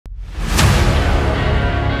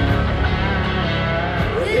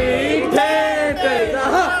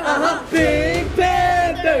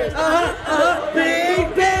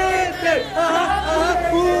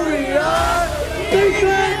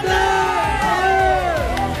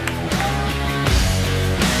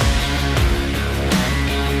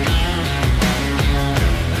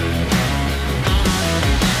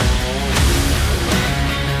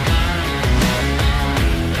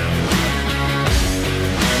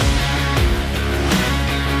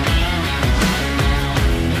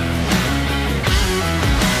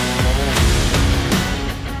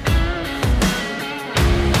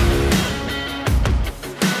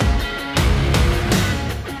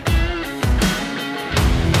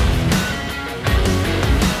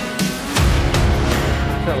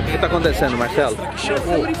tá acontecendo, Marcelo?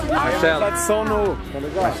 Chegou. Marcelo. Tá de som novo, tá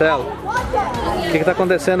ligado? Marcelo. O que tá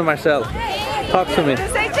acontecendo, Marcelo? Talk to me.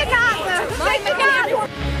 Sai de casa! Sai de casa!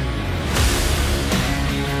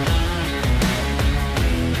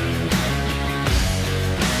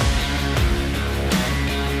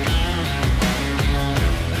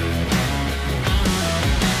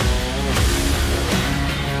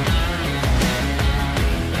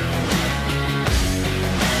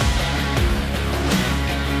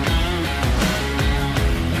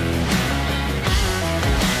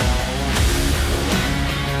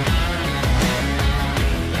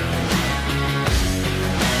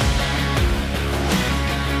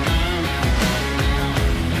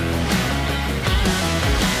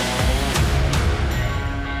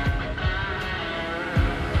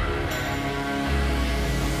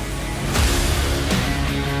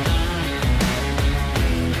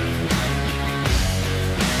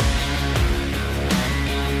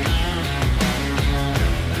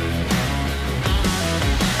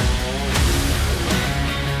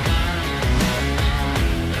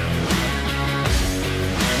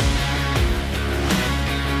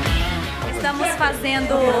 Estamos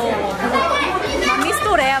fazendo uma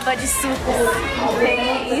mistureba de sucos.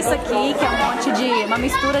 Tem isso aqui, que é uma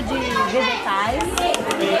mistura de vegetais,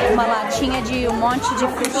 uma latinha de um monte de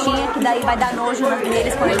frutinha, que daí vai dar nojo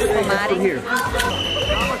neles quando eles tomarem.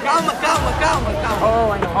 Calma, calma, calma, calma.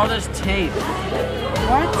 Oh, I know. All this tape.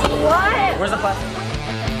 What? Where's the plastic?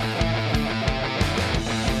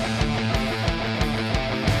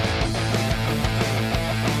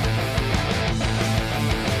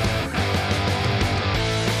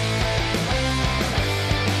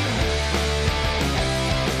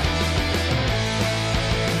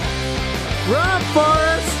 Run,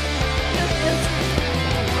 Forrest!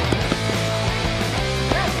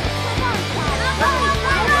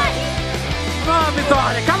 Come on,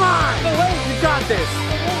 Vitória, come on! You got this!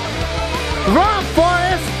 Run,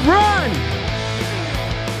 Forrest, run!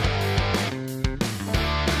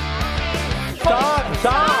 Stop,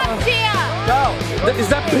 stop! Go! Is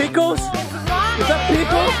that pickles? Is that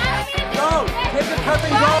pickles? Go! Take the cup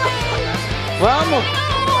and go! Vamos!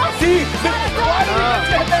 See? Why do we get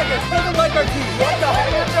to Vegas? Doesn't like our team. What the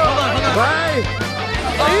heck? Hold on. Right!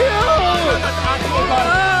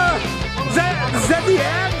 Is that the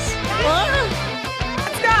eggs?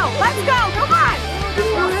 Let's go, come on!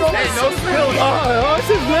 Hey, no spills. Oh, I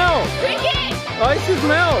should smell! Drink it! I should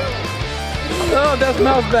smell! Oh, that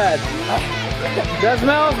smells bad. That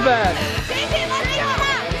smells bad. Drink it, let's go!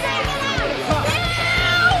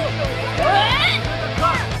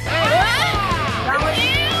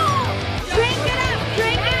 Drink it up,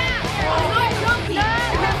 drink it up!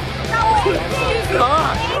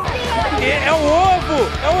 Ah, é um ovo!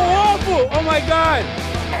 É um ovo! Oh my God!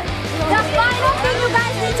 The final thing you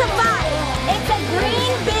guys need to find, it's a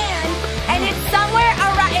green bin, and it's somewhere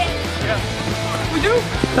around it. We do?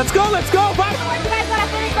 Let's go! Let's go! Bye! You guys gotta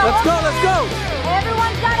finish the Let's whole go! Let's go! thing.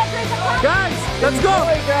 Everyone's gotta drink a cup. Guys, let's go!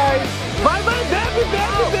 Guys! Vai, bebe!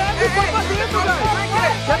 Vai pra dentro, guys!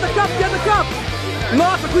 Get the cup! Get the cup!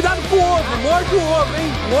 Nossa, cuidado com o ovo! Morde o ovo,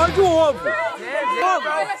 hein? Morde o ovo!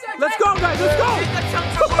 Let's go, guys! Let's go!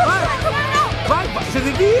 Vai! Você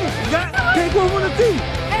tem que ir! Take one on the team!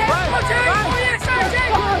 Vai! Let's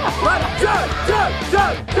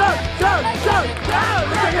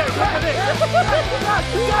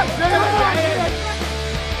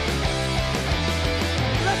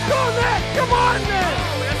go, man! Come on, man!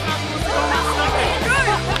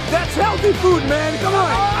 That's healthy food, man! Come on!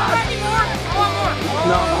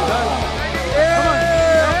 No, come on!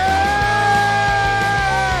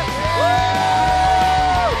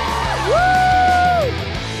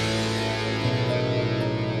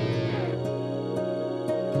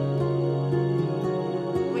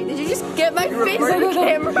 Get my face on the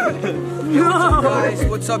camera. No. Guys,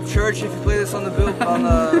 what's up, church? If you play this on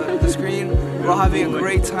the screen, we're all having a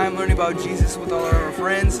great time learning about Jesus with all our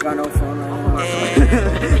friends. Got no phone.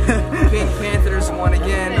 And Pink Panthers won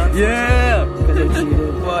again. Yeah.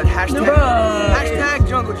 But hashtag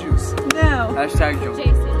Jungle Juice. No. Hashtag Jungle.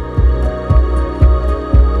 Jason.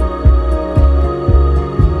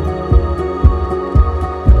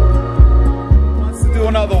 Let's do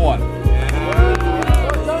another one.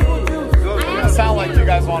 Sound like you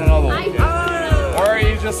guys want another one. Or are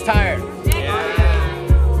you just tired?